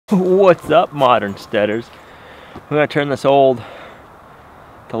What's up, modern steaders? We're gonna turn this old,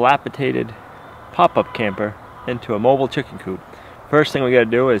 dilapidated pop-up camper into a mobile chicken coop. First thing we gotta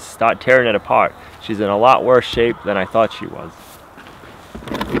do is start tearing it apart. She's in a lot worse shape than I thought she was.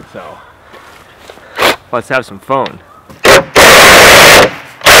 So, let's have some fun.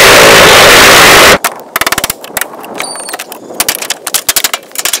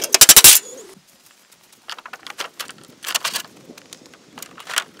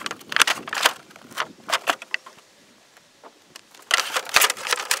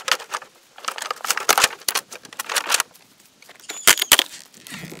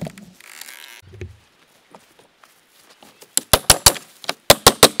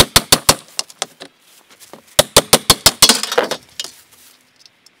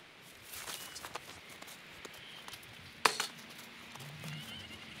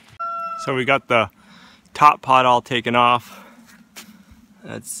 So we got the top pot all taken off.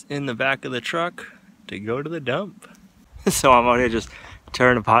 That's in the back of the truck to go to the dump. So I'm out here just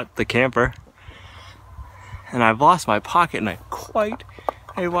tearing apart the camper. And I've lost my pocket knife quite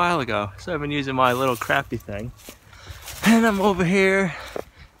a while ago. So I've been using my little crappy thing. And I'm over here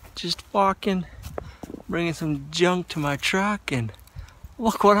just walking, bringing some junk to my truck, and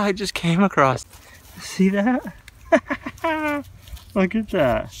look what I just came across. See that? Look at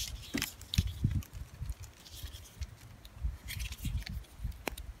that.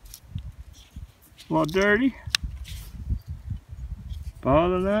 A little dirty, but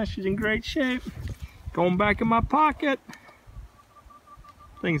other than that, she's in great shape. Going back in my pocket.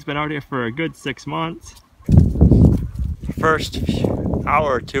 Thing's been out here for a good 6 months. First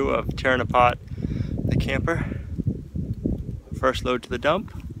hour or two of tearing apart the camper. First load to the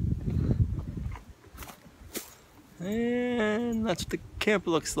dump. And that's what the camper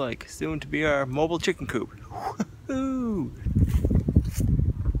looks like. Soon to be our mobile chicken coop. Woohoo!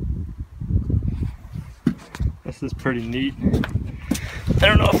 This is pretty neat. I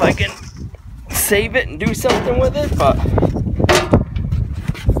don't know if I can save it and do something with it, but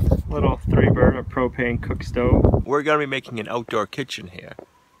little 3-burner propane cook stove. We're gonna be making an outdoor kitchen here,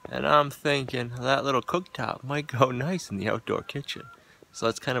 and I'm thinking that little cooktop might go nice in the outdoor kitchen. So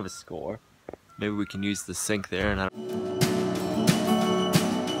that's kind of a score. Maybe we can use the sink there, and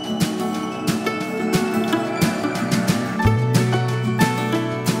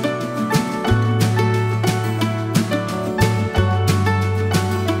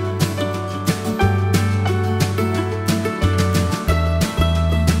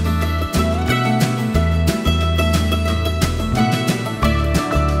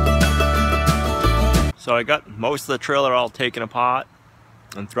so I got most of the trailer all taken apart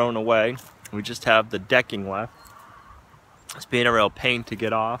and thrown away. We just have the decking left. It's being a real pain to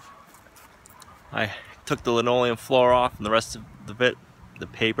get off. I took the linoleum floor off, and the rest of the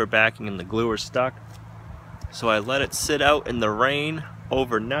paper backing and the glue are stuck. So I let it sit out in the rain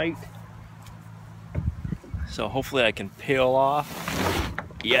overnight. So hopefully I can peel off,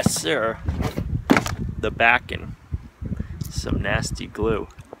 yes sir, the backing. Some nasty glue.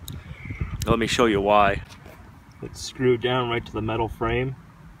 Let me show you why. It's screwed down right to the metal frame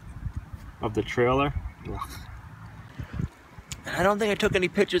of the trailer. I don't think I took any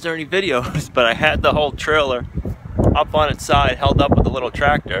pictures or any videos, but I had the whole trailer up on its side, held up with a little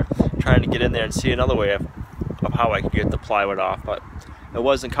tractor, trying to get in there and see another way of how I could get the plywood off, but it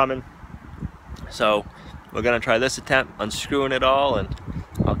wasn't coming. So we're gonna try this attempt, unscrewing it all, and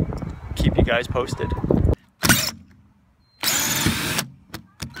I'll keep you guys posted.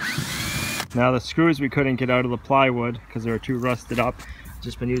 Now the screws we couldn't get out of the plywood because they were too rusted up.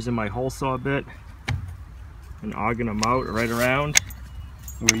 Just been using my hole saw bit and auging them out right around.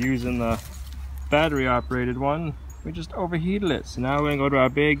 We were using the battery operated one. We just overheated it. So now we're gonna go to our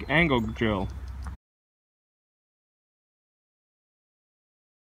big angle drill.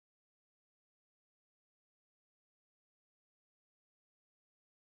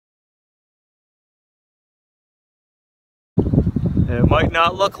 It might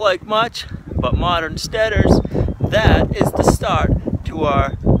not look like much, but modern steaders, that is the start to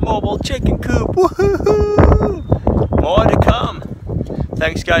our mobile chicken coop. Woohoo! More to come.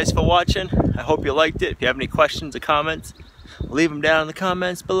 Thanks guys for watching. I hope you liked it. If you have any questions or comments, leave them down in the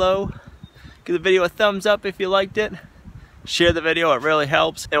comments below. Give the video a thumbs up if you liked it. Share the video, it really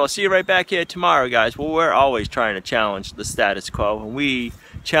helps. And we'll see you right back here tomorrow, guys. Well, we're always trying to challenge the status quo, and we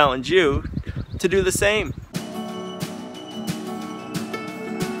challenge you to do the same.